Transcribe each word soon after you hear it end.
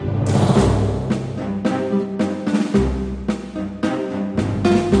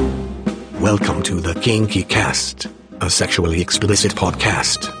Welcome to the Kinky Cast, a sexually explicit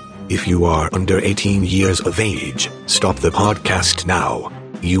podcast. If you are under 18 years of age, stop the podcast now.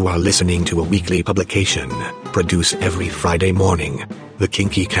 You are listening to a weekly publication, produced every Friday morning. The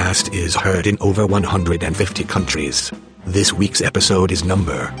Kinky Cast is heard in over 150 countries. This week's episode is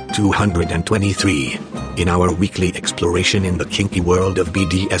number 223. In our weekly exploration in the kinky world of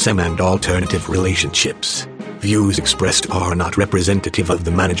BDSM and alternative relationships, views expressed are not representative of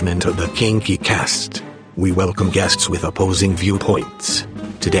the management of the Kinky Cast. We welcome guests with opposing viewpoints.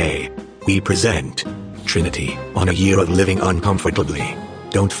 Today, we present Trinity on a year of living uncomfortably.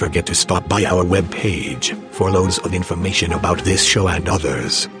 Don't forget to stop by our webpage for loads of information about this show and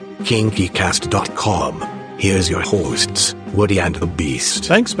others. KinkyCast.com. Here's your hosts, Woody and the Beast.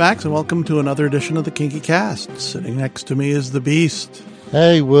 Thanks, Max, and welcome to another edition of the Kinky Cast. Sitting next to me is the Beast.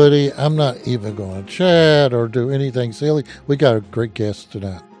 Hey, Woody, I'm not even going to chat or do anything silly. We got a great guest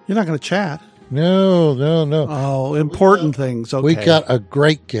tonight. You're not going to chat? No. Oh, important things. Okay. We got a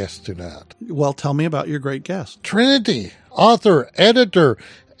great guest tonight. Well, tell me about your great guest. Trinity, author, editor,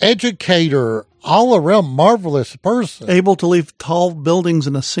 educator, all-around marvelous person. Able to leave tall buildings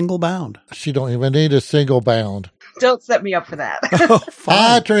in a single bound. She don't even need a single bound. Don't set me up for that. Oh, fine.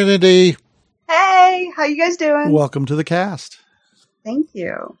 Hi, Trinity. Hey, how you guys doing? Welcome to the cast. Thank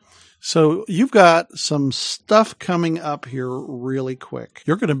you. So you've got some stuff coming up here really quick.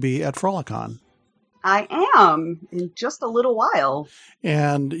 You're going to be at Frolicon. I am in just a little while.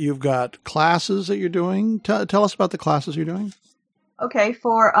 And you've got classes that you're doing. Tell us about the classes you're doing. Okay,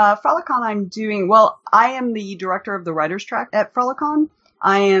 for Frolicon I am the director of the writer's track at Frolicon.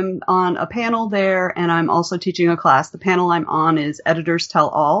 I am on a panel there, and I'm also teaching a class. The panel I'm on is Editors Tell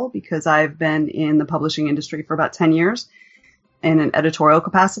All, because I've been in the publishing industry for about 10 years in an editorial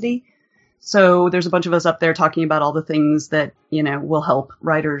capacity. So there's a bunch of us up there talking about all the things that, will help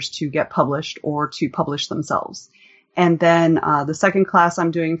writers to get published or to publish themselves. And then the second class I'm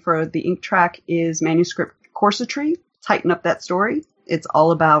doing for the Ink track is Manuscript Corsetry, Tighten Up That Story. It's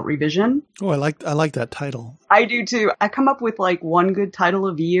all about revision. Oh, I like that title. I do too. I come up with one good title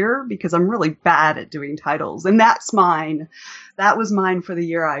a year because I'm really bad at doing titles. And that's mine. That was mine for the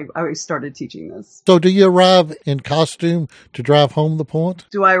year I started teaching this. So do you arrive in costume to drive home the point?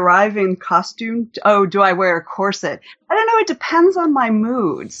 Do I arrive in costume? Oh, do I wear a corset? I don't know. It depends on my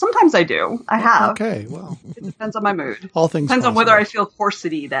mood. Sometimes I do. I have. Okay, well. It depends on my mood. All things depends possible. on whether I feel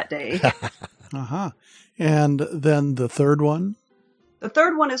corsety that day. Uh-huh. And then the third one? The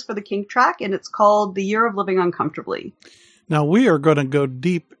third one is for the Kink track, and it's called The Year of Living Uncomfortably. Now, we are going to go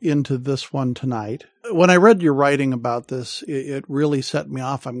deep into this one tonight. When I read your writing about this, it really set me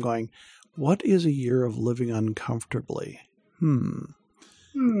off. I'm going, what is a year of living uncomfortably? And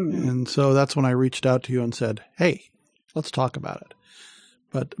so that's when I reached out to you and said, hey, let's talk about it.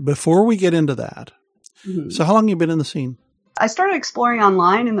 But before we get into that, So how long have you been in the scene? I started exploring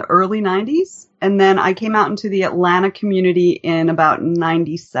online in the early 90s, and then I came out into the Atlanta community in about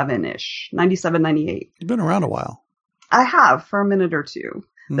 97-ish, 97, 98. You've been around a while. I have, for a minute or two.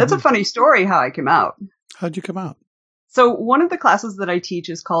 That's a funny story how I came out. How'd you come out? So one of the classes that I teach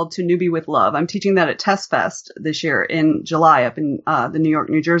is called To Newbie with Love. I'm teaching that at Test Fest this year in July up in the New York,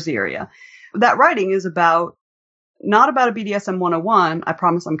 New Jersey area. That writing is not about a BDSM 101. I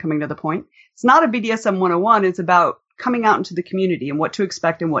promise I'm coming to the point. It's not a BDSM 101. It's about coming out into the community and what to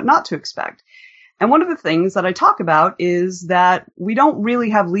expect and what not to expect. And one of the things that I talk about is that we don't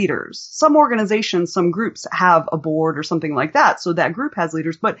really have leaders. Some organizations, some groups have a board or something like that. So that group has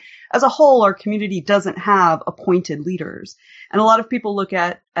leaders. But as a whole, our community doesn't have appointed leaders. And a lot of people look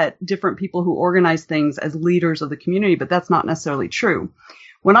at different people who organize things as leaders of the community, but that's not necessarily true.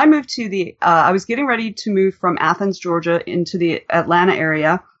 When I moved to I was getting ready to move from Athens, Georgia into the Atlanta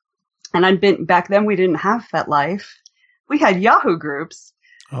area. And back then we didn't have FetLife. We had Yahoo groups.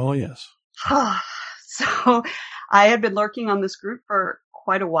 Oh, yes. So I had been lurking on this group for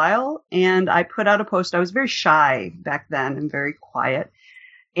quite a while, and I put out a post. I was very shy back then and very quiet.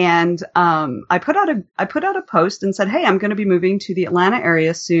 And I put out a post and said, hey, I'm going to be moving to the Atlanta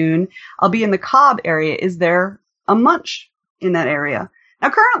area soon. I'll be in the Cobb area. Is there a munch in that area?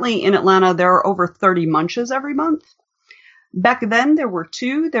 Now, currently in Atlanta, there are over 30 munches every month. Back then, there were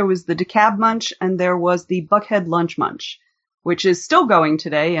two. There was the DeKalb Munch and there was the Buckhead Lunch Munch, which is still going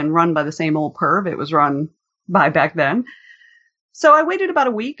today and run by the same old perv it was run by back then. So I waited about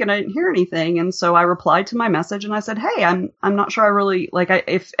a week and I didn't hear anything. And so I replied to my message and I said, hey, I'm not sure I really,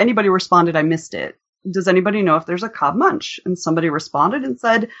 if anybody responded, I missed it. Does anybody know if there's a Cobb Munch? And somebody responded and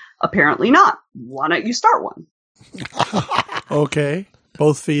said, apparently not. Why don't you start one? Okay.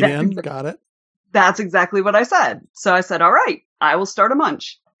 Both feet in. Got it. That's exactly what I said. So I said, all right, I will start a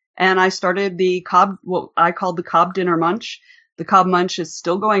munch. And I started the Cobb, what I called the Cobb Dinner Munch. The Cobb Munch is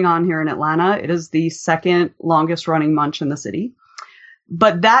still going on here in Atlanta. It is the second longest running munch in the city.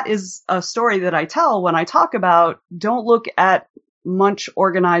 But that is a story that I tell when I talk about don't look at munch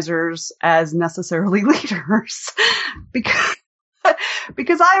organizers as necessarily leaders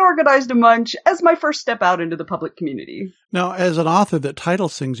because I organized a munch as my first step out into the public community. Now, as an author that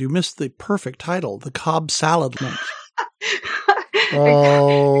titles things, you missed the perfect title, the Cobb Salad Munch.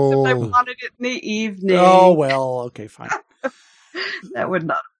 Oh. Except I wanted it in the evening. Oh, well, okay, fine. That would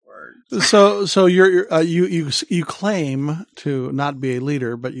not have worked. So you claim to not be a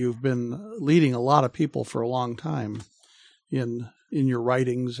leader, but you've been leading a lot of people for a long time in your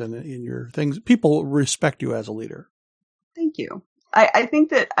writings and in your things. People respect you as a leader. Thank you. I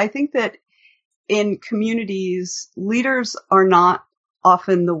think that in communities, leaders are not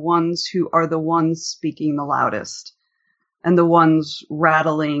often the ones who are the ones speaking the loudest and the ones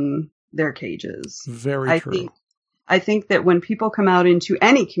rattling their cages. Very true. I think that when people come out into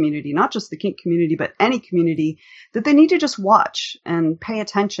any community, not just the kink community, but any community, that they need to just watch and pay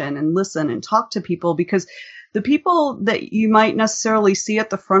attention and listen and talk to people, because the people that you might necessarily see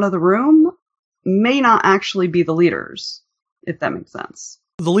at the front of the room may not actually be the leaders, if that makes sense.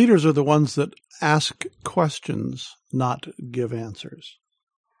 The leaders are the ones that ask questions, not give answers.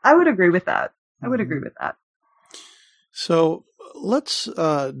 I would agree with that. So let's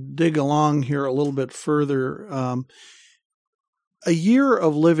dig along here a little bit further. A year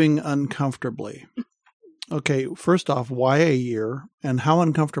of living uncomfortably. Okay, first off, why a year, and how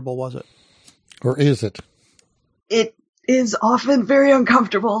uncomfortable was it? Or is it? It is often very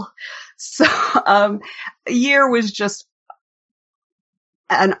uncomfortable. So a year was just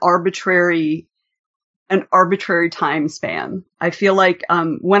an arbitrary time span. I feel like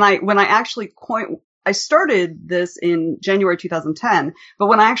when I actually coined, I started this in January 2010, but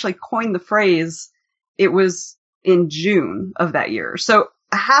when I actually coined the phrase, it was in June of that year. So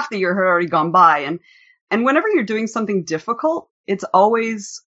half the year had already gone by. And whenever you're doing something difficult, it's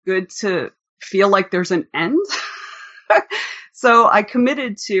always good to feel like there's an end. So I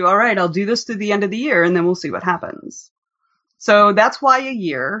committed to, all right, I'll do this through the end of the year and then we'll see what happens. So that's why a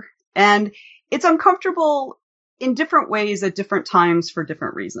year. And it's uncomfortable in different ways at different times for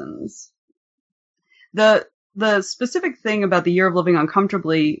different reasons. The specific thing about the year of living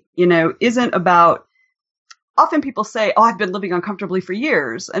uncomfortably, isn't about, often people say, oh, I've been living uncomfortably for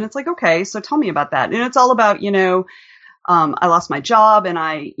years. And it's like, okay, so tell me about that. And it's all about, I lost my job and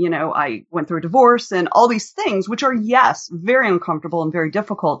I went through a divorce and all these things, which are, yes, very uncomfortable and very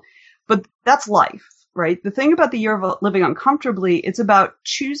difficult, but that's life, right? The thing about the year of living uncomfortably, it's about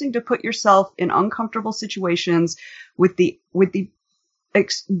choosing to put yourself in uncomfortable situations with the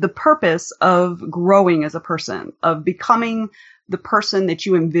purpose of growing as a person, of becoming the person that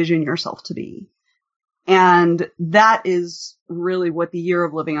you envision yourself to be. And that is really what the year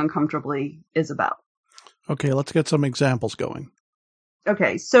of living uncomfortably is about. Okay, let's get some examples going.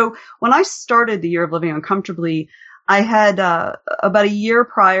 Okay, so when I started the year of living uncomfortably, I had about a year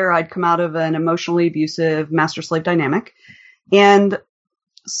prior, I'd come out of an emotionally abusive master-slave dynamic. And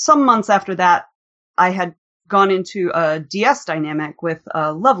some months after that, I had gone into a DS dynamic with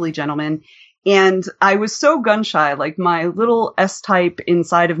a lovely gentleman. And I was so gun-shy, like my little S-type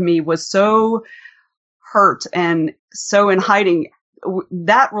inside of me was so hurt and so in hiding.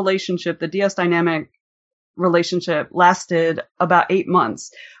 That relationship, the DS dynamic relationship, lasted about 8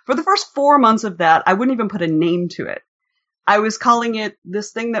 months. For the first 4 months of that, I wouldn't even put a name to it. I was calling it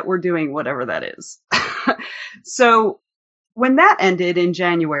this thing that we're doing, whatever that is. So when that ended in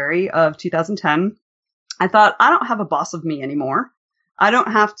January of 2010, I thought, I don't have a boss of me anymore. I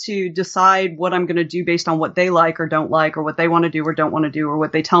don't have to decide what I'm going to do based on what they like or don't like, or what they want to do or don't want to do, or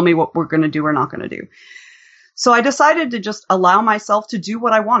what they tell me what we're going to do or not going to do. So I decided to just allow myself to do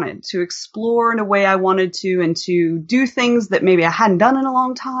what I wanted, to explore in a way I wanted to, and to do things that maybe I hadn't done in a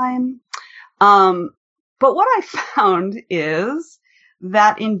long time. But what I found is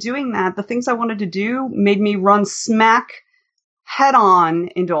that in doing that, the things I wanted to do made me run smack head on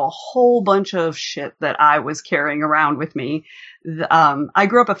into a whole bunch of shit that I was carrying around with me. I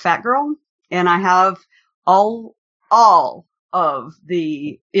grew up a fat girl, and I have all of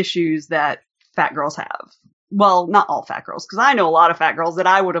the issues that fat girls have. Well, not all fat girls, because I know a lot of fat girls that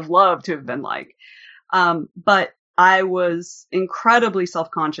I would have loved to have been like. But I was incredibly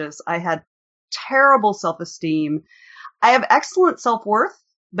self-conscious. I had terrible self-esteem. I have excellent self-worth,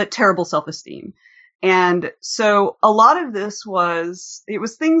 but terrible self-esteem. And so a lot of this was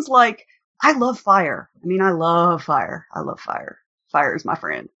things like, I love fire. I mean, I love fire. Fire is my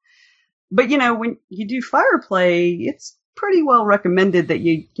friend. But when you do fire play, it's pretty well recommended that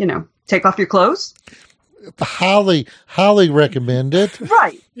you take off your clothes. Highly recommended.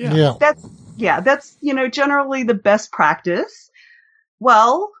 Right. Yeah. That's generally the best practice.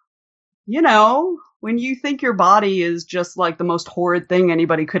 Well, when you think your body is just like the most horrid thing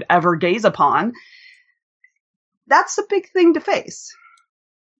anybody could ever gaze upon, that's a big thing to face.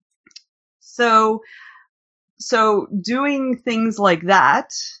 So doing things like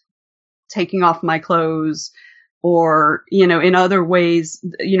that, taking off my clothes, or, in other ways,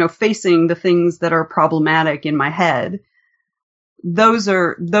 facing the things that are problematic in my head, those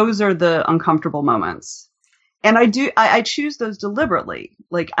are the uncomfortable moments. And I choose those deliberately.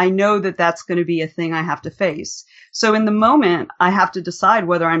 Like, I know that that's going to be a thing I have to face. So in the moment, I have to decide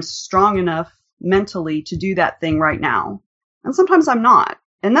whether I'm strong enough mentally to do that thing right now. And sometimes I'm not.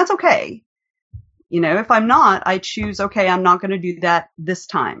 And that's okay. If I'm not, I choose, okay, I'm not going to do that this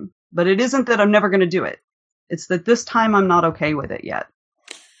time. But it isn't that I'm never going to do it. It's that this time I'm not okay with it yet.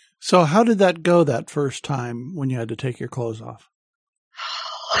 So how did that go that first time when you had to take your clothes off?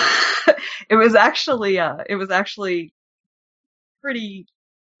 It was actually pretty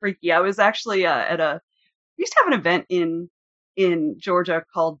freaky. I was actually we used to have an event in Georgia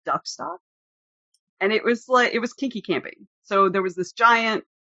called Duckstock, and it was kinky camping. So there was this giant,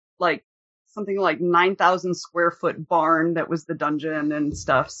 like something like 9,000 square foot barn that was the dungeon and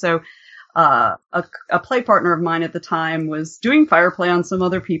stuff. So a play partner of mine at the time was doing fire play on some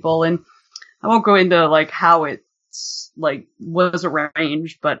other people, and I won't go into like how it was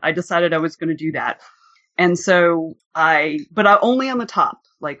arranged, but I decided I was going to do that. And so I only on the top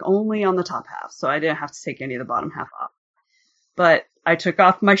half. So I didn't have to take any of the bottom half off, but I took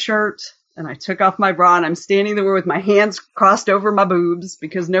off my shirt and I took off my bra, and I'm standing there with my hands crossed over my boobs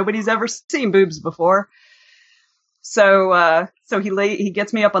because nobody's ever seen boobs before. So he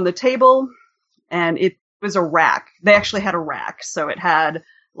gets me up on the table, and it was a rack. They actually had a rack. So it had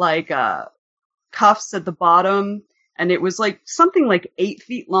like, cuffs at the bottom, and it was like something like 8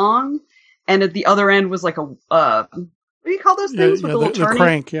 feet long. And at the other end was like what do you call those things with the little turning? The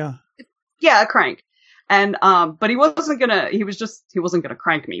crank, yeah. Yeah, a crank. And, but he wasn't gonna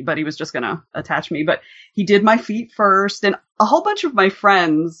crank me, but he was just gonna attach me. But he did my feet first, and a whole bunch of my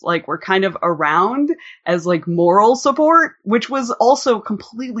friends, were kind of around as, moral support, which was also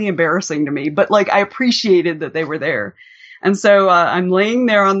completely embarrassing to me. But, I appreciated that they were there. And so, I'm laying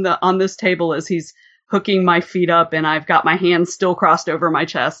there on this table as he's hooking my feet up, and I've got my hands still crossed over my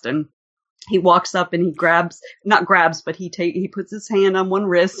chest, and he walks up and he he puts his hand on one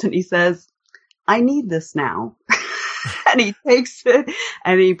wrist and he says, "I need this now." And he takes it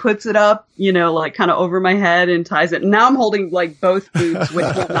and he puts it up, kind of over my head and ties it. Now I'm holding both boobs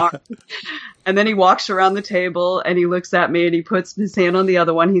with one arm. And then he walks around the table and he looks at me and he puts his hand on the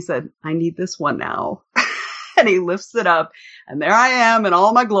other one. He said, "I need this one now." And he lifts it up, and there I am in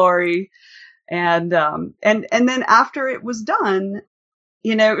all my glory. And then after it was done,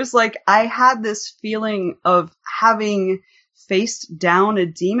 it was like I had this feeling of having faced down a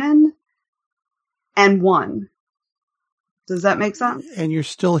demon and won. Does that make sense? And you're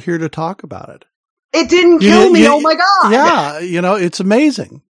still here to talk about it. It didn't kill me. Oh my God. Yeah. It's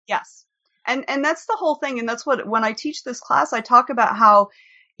amazing. Yes. And that's the whole thing. And that's what, when I teach this class, I talk about how,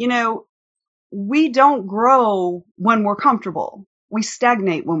 we don't grow when we're comfortable. We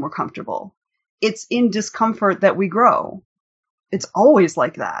stagnate when we're comfortable. It's in discomfort that we grow. It's always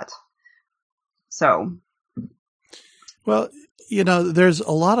like that. So. Well, there's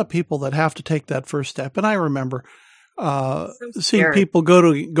a lot of people that have to take that first step. And I remember seeing people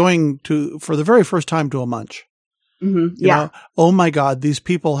going for the very first time to a munch. Mm-hmm. Yeah. Oh my God, these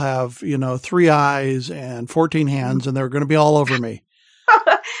people have, 3 eyes and 14 hands, and they're going to be all over me.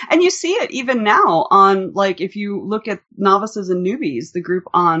 And you see it even now on, if you look at Novices and Newbies, the group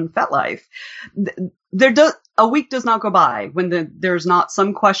on FetLife, a week does not go by when there's not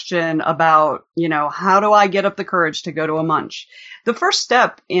some question about, how do I get up the courage to go to a munch? The first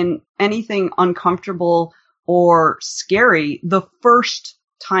step in anything uncomfortable or scary, the first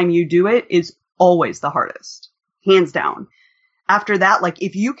time you do it is always the hardest, hands down. After that,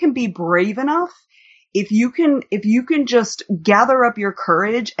 if you can be brave enough, if you can just gather up your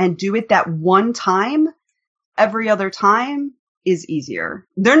courage and do it that one time, every other time is easier.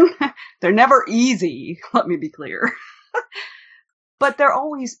 They're never easy. Let me be clear, but they're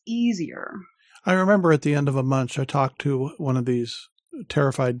always easier. I remember at the end of a munch, I talked to one of these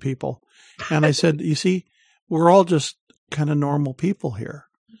terrified people, and I said, "You see, we're all just kind of normal people here."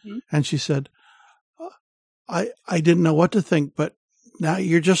 Mm-hmm. And she said, I didn't know what to think, but now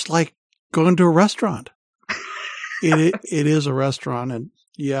you're just like going to a restaurant." It is a restaurant, and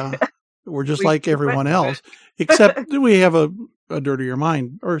yeah, We're just like everyone else, except we have a dirtier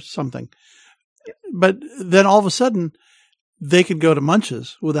mind or something. But then all of a sudden, they could go to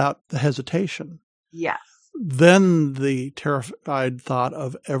Munch's without the hesitation. Yes. Then the terrified thought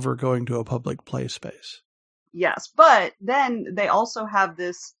of ever going to a public play space. Yes. But then they also have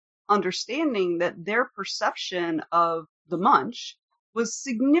this understanding that their perception of the Munch was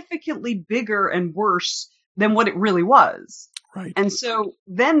significantly bigger and worse than what it really was. Right. And so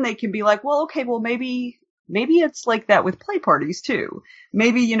then they can be like, well, okay, well, maybe it's like that with play parties too.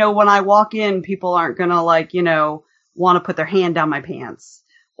 Maybe, you know, when I walk in, people aren't going to like, you know, want to put their hand down my pants,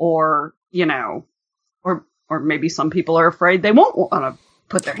 or, you know, or maybe some people are afraid they won't want to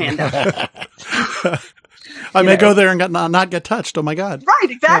put their hand down. I may go there and not get touched. Oh my God. Right.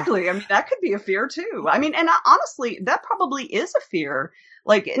 Exactly. I mean, that could be a fear too. I mean, and honestly, that probably is a fear.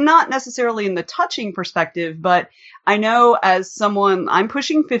 Like, not necessarily in the touching perspective, but I know as someone, I'm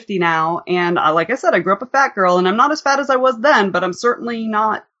pushing 50 now, and like I said, I grew up a fat girl, and I'm not as fat as I was then, but I'm certainly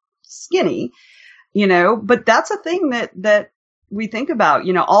not skinny, you know, but that's a thing that we think about,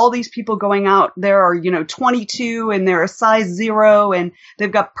 you know, all these people going out there are, you know, 22 and they're a size 0 and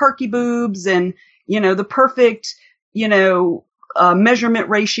they've got perky boobs and, you know, the perfect, you know, measurement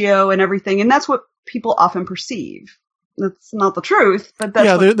ratio and everything. And that's what people often perceive. That's not the truth, but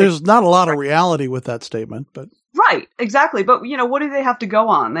that's there's not a lot of reality with that statement, but right, exactly. But you know, what do they have to go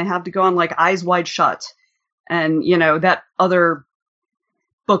on? They have to go on like Eyes Wide Shut, and you know that other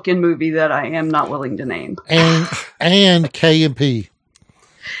book and movie that I am not willing to name, and K&P,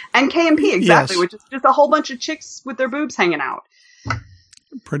 and K&P, exactly, yes. Which is just a whole bunch of chicks with their boobs hanging out.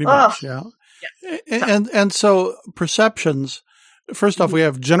 Pretty much, yeah. Yes. And so perceptions. First off, we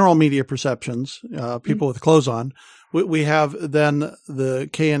have general media perceptions, people with clothes on. We have then the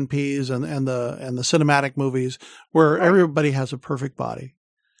K&Ps and the cinematic movies where everybody has a perfect body.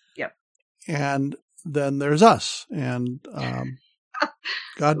 Yep. And then there's us, and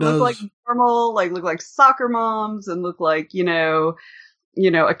God knows, look like normal, look like soccer moms, and look like you know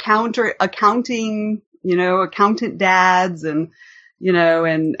accounting, you know, accountant dads, and you know,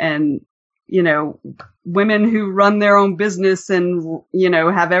 and you know, women who run their own business and, you know,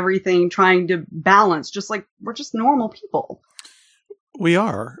 have everything trying to balance, just like we're just normal people. We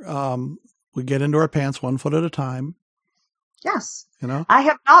are. We get into our pants 1 foot at a time. Yes. You know, I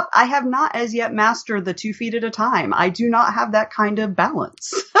have not as yet mastered the 2 feet at a time. I do not have that kind of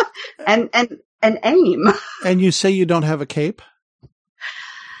balance and aim. And you say you don't have a cape?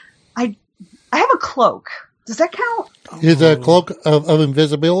 I have a cloak. Does that count? Is a cloak of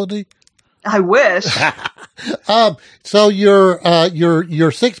invisibility? I wish. So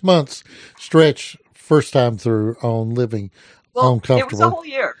your 6 months stretch first time through on living uncomfortable. It was a whole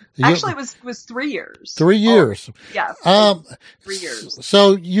year. Actually, it was 3 years. 3 years. Yeah. 3 years.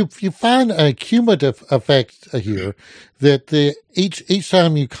 So you find a cumulative effect here that each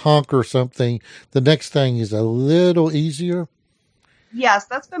time you conquer something, the next thing is a little easier. Yes,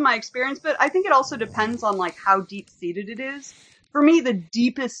 that's been my experience, but I think it also depends on like how deep seated it is. For me, the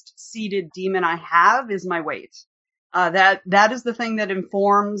deepest seated demon I have is my weight. That is the thing that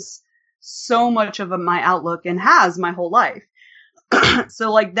informs so much of my outlook and has my whole life.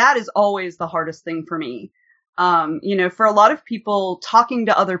 So like that is always the hardest thing for me. You know, for a lot of people, talking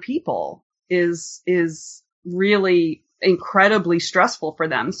to other people is really incredibly stressful for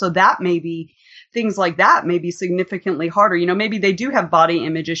them. So that may be things like that may be significantly harder. You know, maybe they do have body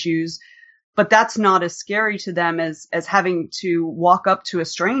image issues, but that's not as scary to them as having to walk up to a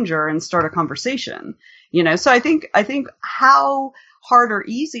stranger and start a conversation. You know, so I think how hard or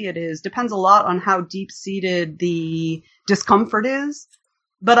easy it is depends a lot on how deep seated the discomfort is.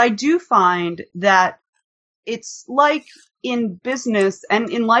 But I do find that it's like in business and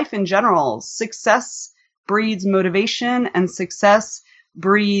in life in general, success breeds motivation and success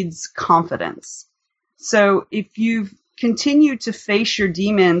breeds confidence. So if you've continued to face your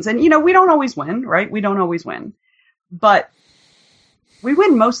demons, and you know, we don't always win, right? We don't always win, but we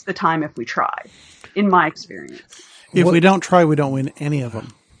win most of the time if we try, in my experience. If we don't try, we don't win any of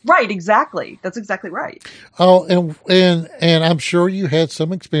them. Right, exactly. That's exactly right. Oh, and I'm sure you had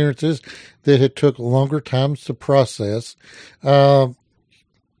some experiences that it took longer times to process.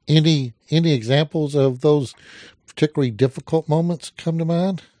 Any examples of those particularly difficult moments come to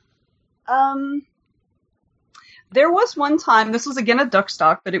mind? There was one time, this was again a duck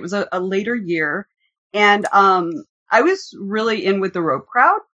stock, but it was a later year, and I was really in with the rope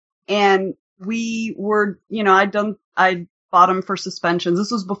crowd, and we were, you know, I'd bottom for suspensions.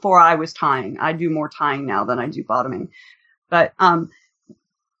 This was before I was tying. I do more tying now than I do bottoming. But I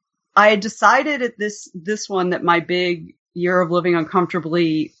had decided at this one that my big year of living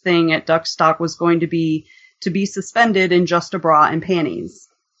uncomfortably thing at Duckstock was going to be suspended in just a bra and panties.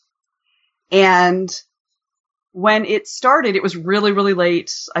 And when it started, it was really, really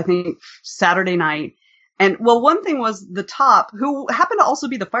late, I think Saturday night. And well, one thing was the top, who happened to also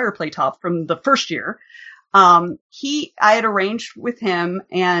be the fire play top from the first year. I had arranged with him,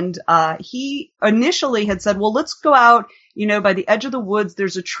 and he initially had said, well, let's go out, by the edge of the woods.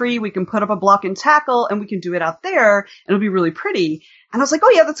 There's a tree. We can put up a block and tackle, and we can do it out there, and it'll be really pretty. And I was like,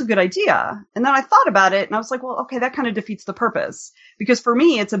 oh yeah, that's a good idea. And then I thought about it, and I was like, well, okay, that kind of defeats the purpose, because for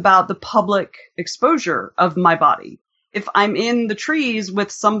me, it's about the public exposure of my body. If I'm in the trees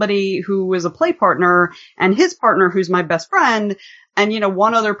with somebody who is a play partner and his partner who's my best friend and,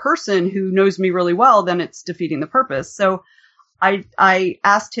 one other person who knows me really well, then it's defeating the purpose. So I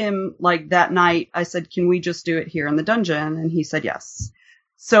asked him that night, I said, can we just do it here in the dungeon? And he said, yes.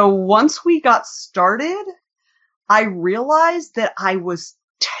 So once we got started, I realized that I was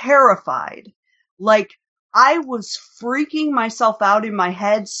terrified. I was freaking myself out in my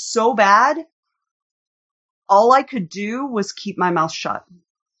head so bad. All I could do was keep my mouth shut.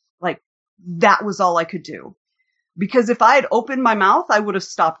 That was all I could do. Because if I had opened my mouth, I would have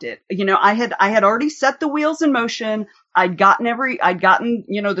stopped it. I had already set the wheels in motion. I'd gotten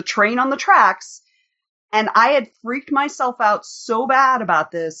the train on the tracks, and I had freaked myself out so bad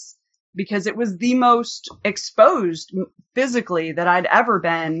about this because it was the most exposed physically that I'd ever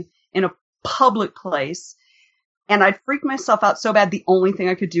been in a public place. And I'd freaked myself out so bad. The only thing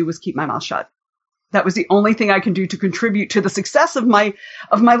I could do was keep my mouth shut. That was the only thing I could do to contribute to the success of my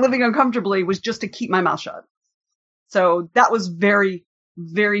living uncomfortably, was just to keep my mouth shut. So that was very,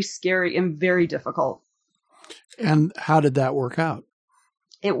 very scary and very difficult. And how did that work out?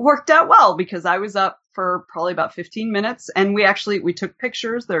 It worked out well because I was up for probably about 15 minutes, and we took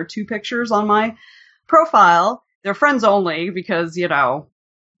pictures. There are 2 pictures on my profile. They're friends only because, I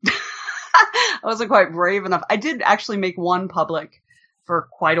wasn't quite brave enough. I did actually make one public for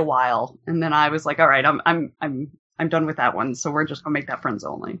quite a while, and then I was like, all right, I'm done with that one, so we're just gonna make that friends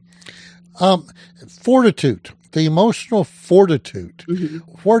only. Fortitude, the emotional fortitude. Mm-hmm.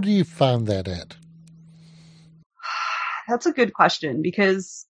 Where do you find that at? That's a good question,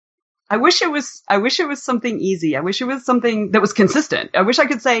 because I wish it was something easy. I wish it was something that was consistent. I wish I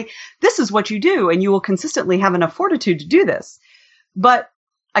could say, this is what you do, and you will consistently have enough fortitude to do this. But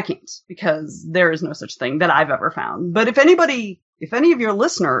I can't, because there is no such thing that I've ever found. But if any of your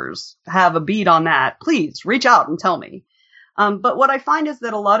listeners have a bead on that, please reach out and tell me. But what I find is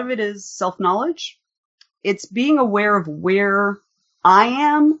that a lot of it is self-knowledge. It's being aware of where I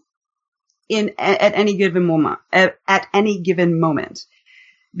am at any given moment,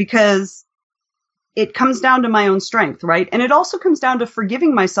 because it comes down to my own strength, right? And it also comes down to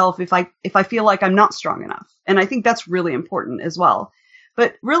forgiving myself if I feel like I'm not strong enough. And I think that's really important as well.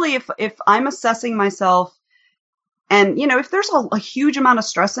 But really, if I'm assessing myself, and, if there's a huge amount of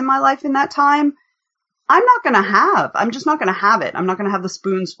stress in my life in that time, I'm just not going to have it. I'm not going to have the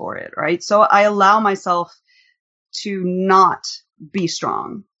spoons for it, right? So I allow myself to not be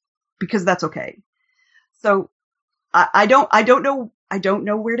strong, because that's okay. So I don't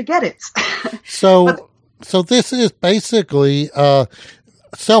know where to get it. So this is basically,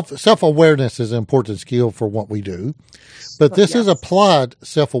 self-awareness is an important skill for what we do, but this is applied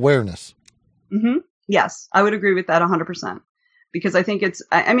self-awareness. Mm-hmm. Yes, I would agree with that 100%, because I think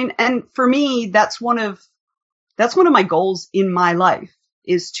and for me, that's one of my goals in my life,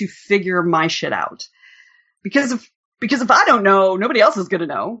 is to figure my shit out, because if I don't know, nobody else is going to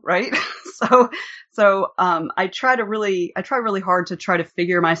know, right? So I try really hard to try to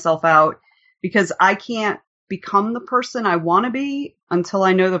figure myself out, because I can't become the person I want to be until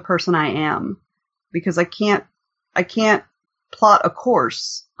I know the person I am, because I can't plot a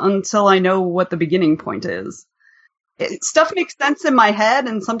course until I know what the beginning point is. Stuff makes sense in my head,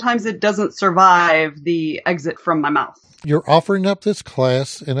 and sometimes it doesn't survive the exit from my mouth. You're offering up this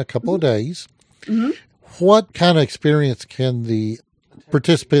class in a couple of days. Mm-hmm. What kind of experience can the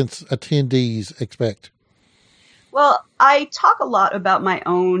participants, attendees expect? Well, I talk a lot about my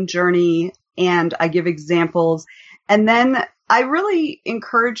own journey, and I give examples, and then I really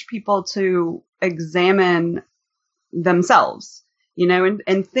encourage people to examine themselves,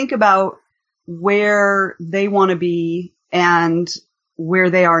 and think about where they want to be and where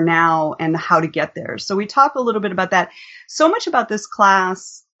they are now and how to get there. So we talk a little bit about that. So much about this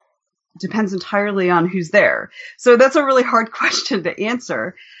class depends entirely on who's there. So that's a really hard question to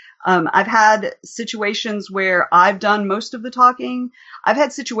answer. I've had situations where I've done most of the talking. I've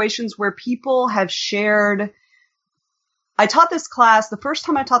had situations where people have shared. I taught this class. The first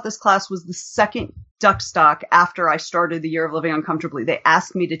time I taught this class was the second duck stock after I started the Year of Living Uncomfortably. They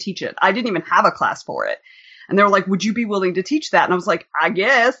asked me to teach it. I didn't even have a class for it. And they were like, would you be willing to teach that? And I was like, I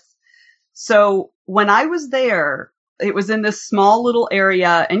guess. So when I was there, it was in this small little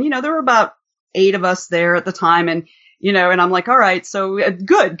area. And, there were about 8 of us there at the time. And, and I'm like, all right, so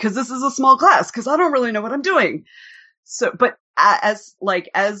good, because this is a small class, because I don't really know what I'm doing. So, but as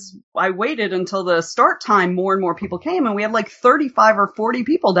I waited until the start time, more and more people came, and we had like 35 or 40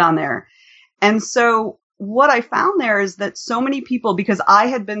 people down there. And so what I found there is that so many people, because I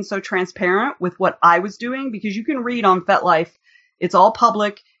had been so transparent with what I was doing, because you can read on FetLife, it's all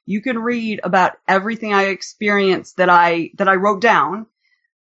public. You can read about everything I experienced that I wrote down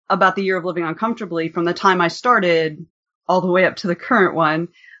about the Year of Living Uncomfortably from the time I started all the way up to the current one.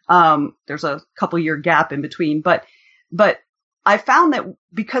 There's a couple year gap in between, but I found that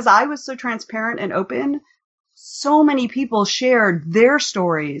because I was so transparent and open, so many people shared their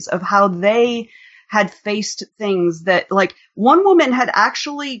stories of how they had faced things that, like, one woman had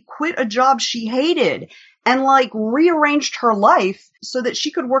actually quit a job she hated and like rearranged her life so that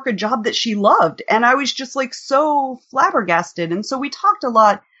she could work a job that she loved. And I was just like so flabbergasted. And so we talked a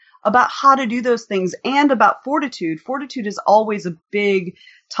lot about how to do those things and about fortitude. Fortitude is always a big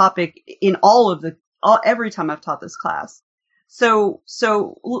topic in every time I've taught this class. So,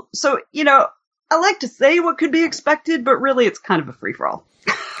 I like to say what could be expected, but really it's kind of a free for all.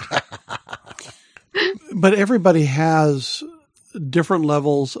 But everybody has different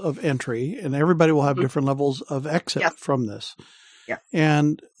levels of entry, and everybody will have different levels of exit from this. Yeah.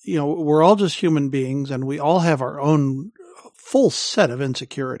 And, we're all just human beings, and we all have our own full set of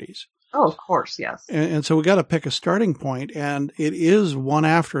insecurities. Oh, of course, yes. And so we got to pick a starting point, and it is one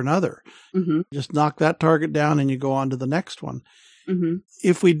after another. Mm-hmm. Just knock that target down and you go on to the next one. Mm-hmm.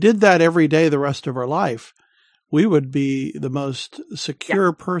 If we did that every day the rest of our life, we would be the most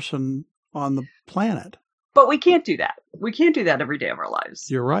secure person on the planet. But we can't do that. We can't do that every day of our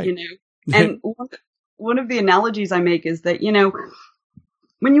lives. You're right. And one of the analogies I make is that,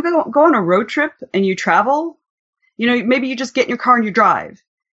 when you go on a road trip and you travel, maybe you just get in your car and you drive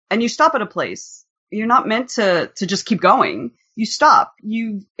and you stop at a place. You're not meant to just keep going. You stop,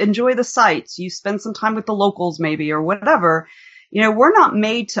 you enjoy the sights, you spend some time with the locals maybe or whatever. We're not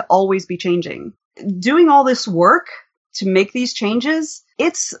made to always be changing. Doing all this work to make these changes,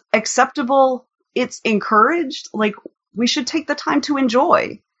 it's acceptable. It's encouraged. Like, we should take the time to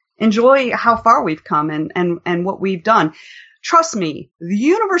enjoy how far we've come and what we've done. Trust me, the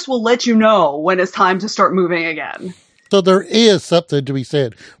universe will let you know when it's time to start moving again. So there is something to be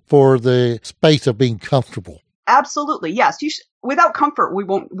said for the space of being comfortable. Absolutely. Yes. Without comfort, we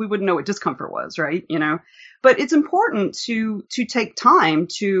wouldn't know what discomfort was, right? But it's important to take time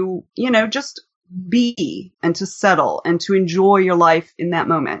to, just be and to settle and to enjoy your life in that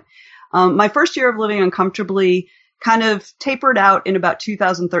moment. My first year of living uncomfortably kind of tapered out in about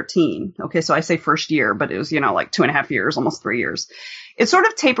 2013. Okay. So I say first year, but it was, like 2.5 years, almost 3 years. It sort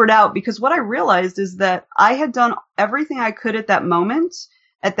of tapered out because what I realized is that I had done everything I could at that moment,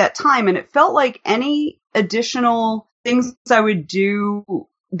 at that time. And it felt like any additional things I would do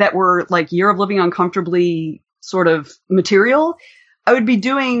that were like Year of Living Uncomfortably sort of material, I would be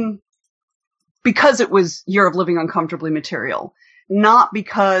doing because it was Year of Living Uncomfortably material, not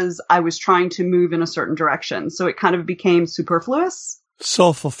because I was trying to move in a certain direction. So it kind of became superfluous.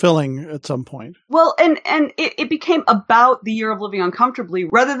 Self-fulfilling at some point. Well, and it became about the Year of Living Uncomfortably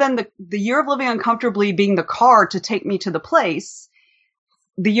rather than the Year of Living Uncomfortably being the car to take me to the place.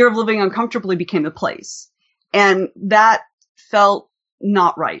 The Year of Living Uncomfortably became the place. And that felt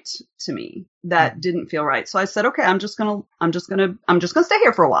not right to me. That didn't feel right. So I said, okay, I'm just gonna stay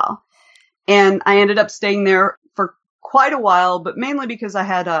here for a while. And I ended up staying there for quite a while, but mainly because I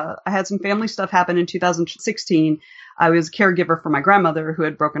had some family stuff happen in 2016. I was a caregiver for my grandmother who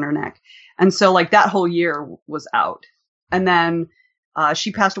had broken her neck. And so like that whole year was out. And then,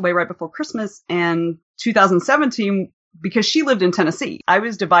 she passed away right before Christmas, and 2017, because she lived in Tennessee, I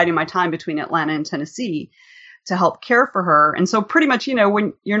was dividing my time between Atlanta and Tennessee to help care for her. And so pretty much,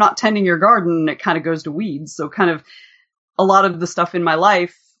 when you're not tending your garden, it kind of goes to weeds. So kind of a lot of the stuff in my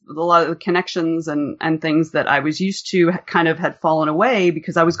life, a lot of the connections and things that I was used to kind of had fallen away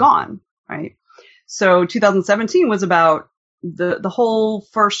because I was gone. Right. So 2017 was about the whole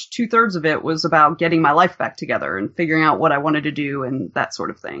first 2/3 of it was about getting my life back together and figuring out what I wanted to do and that sort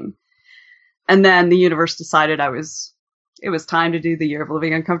of thing. And then the universe decided it was time to do the Year of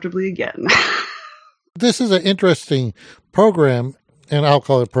Living Uncomfortably again. This is an interesting program, and I'll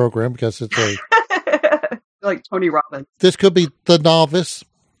call it program because it's like Tony Robbins. This could be the novice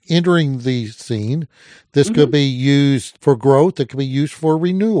entering the scene. This could be used for growth. It could be used for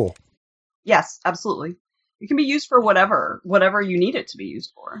renewal. Yes, absolutely. It can be used for whatever you need it to be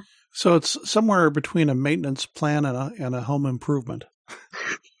used for. So it's somewhere between a maintenance plan and a home improvement.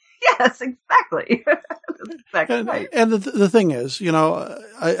 Yes, exactly. That's exactly right. And the thing is,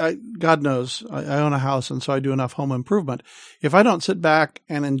 I God knows I own a house, and so I do enough home improvement. If I don't sit back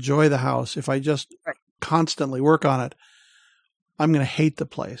and enjoy the house, if I just constantly work on it, I'm going to hate the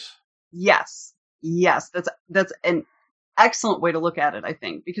place. Yes. That's an excellent way to look at it, I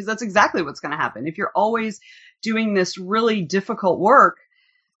think, because that's exactly what's going to happen. If you're always doing this really difficult work,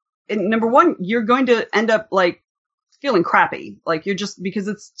 and number one, you're going to end up like feeling crappy, like you're just, because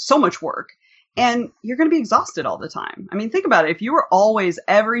it's so much work, and you're going to be exhausted all the time. I mean, think about it. If you were always,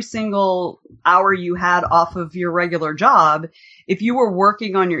 every single hour you had off of your regular job, if you were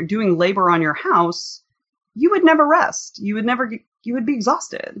doing labor on your house, you would never rest. You would be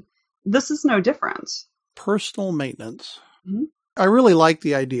exhausted. This is no different. Personal maintenance. Mm-hmm. I really like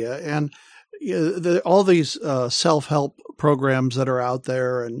the idea. And all these self-help programs that are out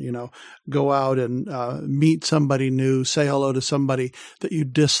there, and, go out and meet somebody new, say hello to somebody that you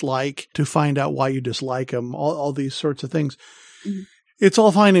dislike to find out why you dislike them, all these sorts of things. Mm-hmm. It's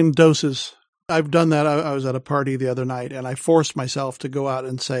all fine in doses. I've done that. I was at a party the other night, and I forced myself to go out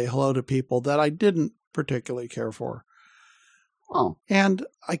and say hello to people that I didn't particularly care for. Oh. And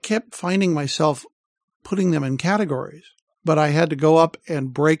I kept finding myself putting them in categories, but I had to go up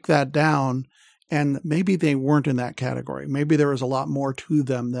and break that down, and maybe they weren't in that category. Maybe there was a lot more to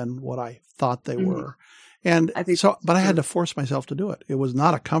them than what I thought they were. And I had to force myself to do it. It was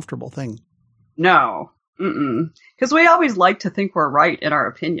not a comfortable thing. No. Because we always like to think we're right in our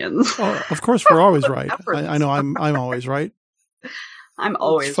opinions. Oh, of course, we're always right. I know I'm always right. I'm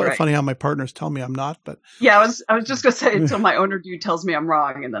always right. It's funny how my partners tell me I'm not, but yeah, I was just going to say, until my owner dude tells me I'm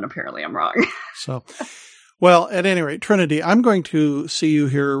wrong, and then apparently I'm wrong. So, well, at any rate, Trinity, I'm going to see you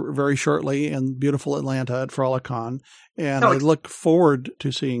here very shortly in beautiful Atlanta at Frolicon, and I look forward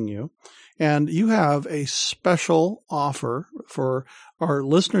to seeing you. And you have a special offer for our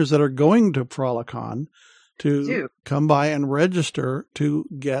listeners that are going to Frolicon to come by and register to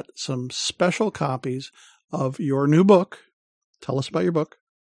get some special copies of your new book. Tell us about your book.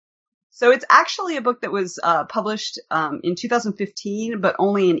 So it's actually a book that was published in 2015, but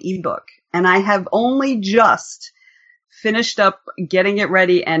only an ebook. And I have only just finished up getting it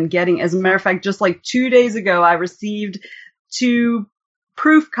ready and as a matter of fact, just like 2 days ago, I received 2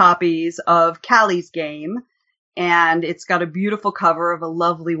 proof copies of Callie's Game. And it's got a beautiful cover of a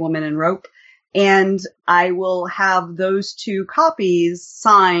lovely woman in rope. And I will have those 2 copies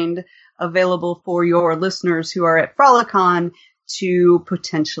signed, available for your listeners who are at Frolicon to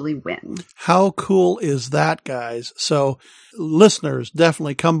potentially win. How cool is that, guys? So listeners,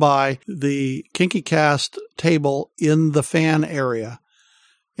 definitely come by the KinkyCast table in the fan area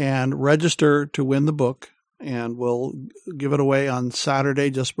and register to win the book. And we'll give it away on Saturday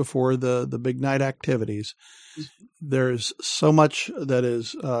just before the big night activities. Mm-hmm. There's so much that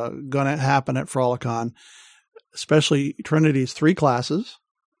is going to happen at Frolicon, especially Trinity's 3 classes.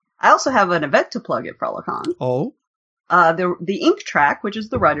 I also have an event to plug at Frolicon. Oh. The Ink track, which is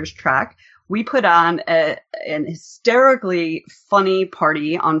the writer's track, we put on an hysterically funny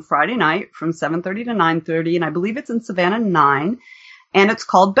party on Friday night from 7:30 to 9:30, and I believe it's in Savannah 9, and it's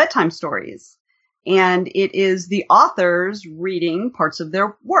called Bedtime Stories. And it is the authors reading parts of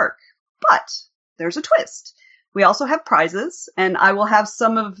their work. But there's a twist. We also have prizes, and I will have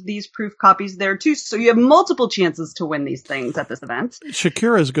some of these proof copies there too, so you have multiple chances to win these things at this event.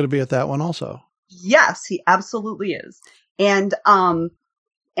 Shakira is going to be at that one also. Yes, he absolutely is. And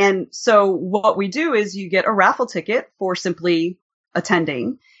so what we do is you get a raffle ticket for simply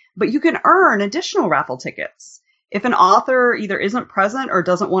attending, but you can earn additional raffle tickets. If an author either isn't present or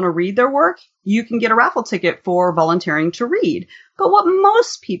doesn't want to read their work, you can get a raffle ticket for volunteering to read. But how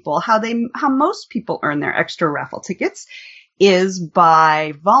most people earn their extra raffle tickets is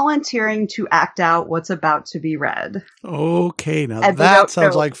by volunteering to act out what's about to be read. Okay, now and that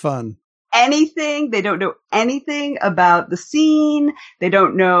sounds like fun. They don't know anything about the scene. They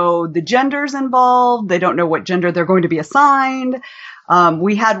don't know the genders involved. They don't know what gender they're going to be assigned.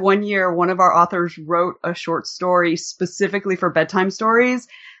 We had one year, one of our authors wrote a short story specifically for bedtime stories,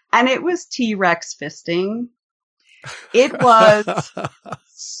 and it was T-Rex fisting. It was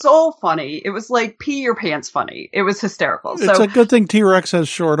so funny. It was like pee your pants funny. It was hysterical. It's a good thing T-Rex has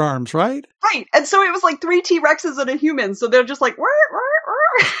short arms, right? Right. And so it was like 3 T-Rexes and a human. So they're just like,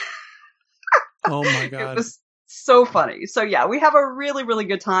 oh my God. It was so funny. So yeah, we have a really, really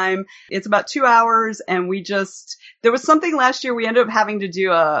good time. It's about 2 hours, and there was something last year we ended up having to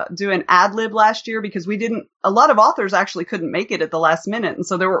do an ad lib last year because a lot of authors actually couldn't make it at the last minute. And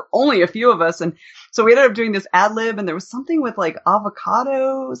so there were only a few of us. And so we ended up doing this ad lib, and there was something with like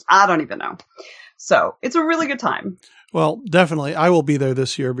avocados. I don't even know. So it's a really good time. Well, definitely. I will be there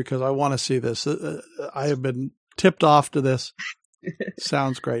this year because I want to see this. I have been tipped off to this.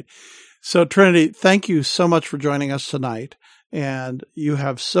 Sounds great. So Trinity, thank you so much for joining us tonight. And you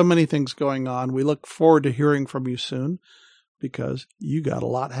have so many things going on. We look forward to hearing from you soon because you got a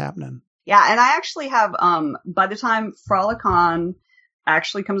lot happening. Yeah. And I actually have, by the time Frolicon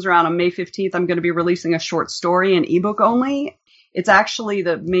actually comes around on May 15th, I'm going to be releasing a short story in ebook only. It's actually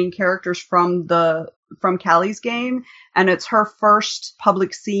the main characters from Callie's game, and it's her first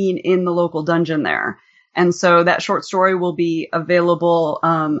public scene in the local dungeon there. And so that short story will be available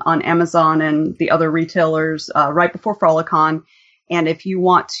on Amazon and the other retailers right before Frolicon. And if you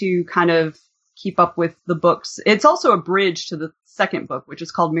want to kind of keep up with the books, it's also a bridge to the second book, which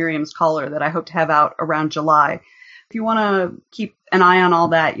is called Miriam's Caller, that I hope to have out around July. If you want to keep an eye on all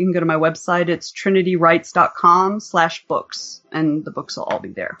that, you can go to my website. It's trinitywrites.com/books, and the books will all be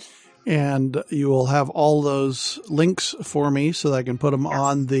there. And you will have all those links for me so that I can put them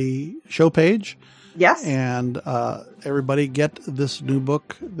on the show page. Yes. And everybody get this new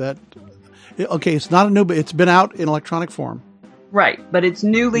book it's not a new book. It's been out in electronic form. Right. But it's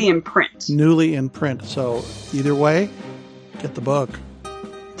newly in print. Newly in print. So either way, get the book.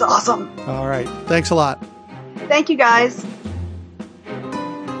 It's awesome. All right. Thanks a lot. Thank you, guys.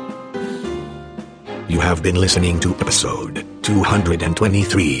 You have been listening to episode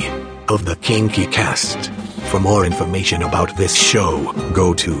 223 of the Kinky Cast. For more information about this show,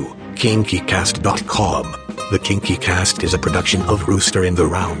 go to kinkycast.com. The Kinky Cast is a production of Rooster in the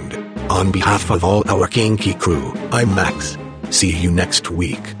Round. On behalf of all our Kinky crew, I'm Max. See you next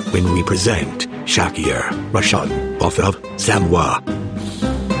week when we present Shakir Rashad, author of Samwa.